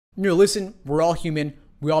listen, we're all human.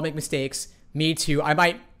 We all make mistakes. Me too. I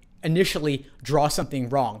might initially draw something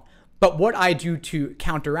wrong. But what I do to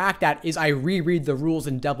counteract that is I reread the rules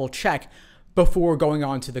and double check before going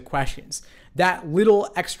on to the questions. That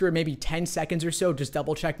little extra, maybe 10 seconds or so, just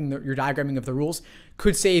double checking your diagramming of the rules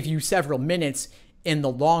could save you several minutes in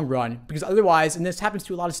the long run, because otherwise, and this happens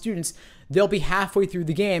to a lot of students, they'll be halfway through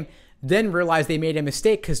the game, then realize they made a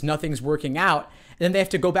mistake because nothing's working out, and then they have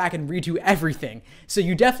to go back and redo everything. So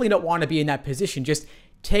you definitely don't want to be in that position. Just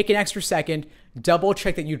take an extra second, double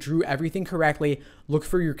check that you drew everything correctly, look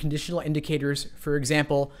for your conditional indicators, for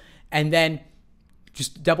example, and then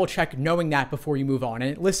just double check knowing that before you move on.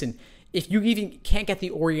 And listen, if you even can't get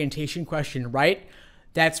the orientation question right,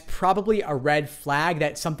 that's probably a red flag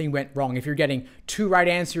that something went wrong. If you're getting 2 right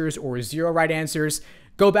answers or 0 right answers,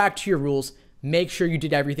 go back to your rules, make sure you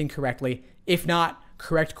did everything correctly. If not,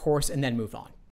 correct course and then move on.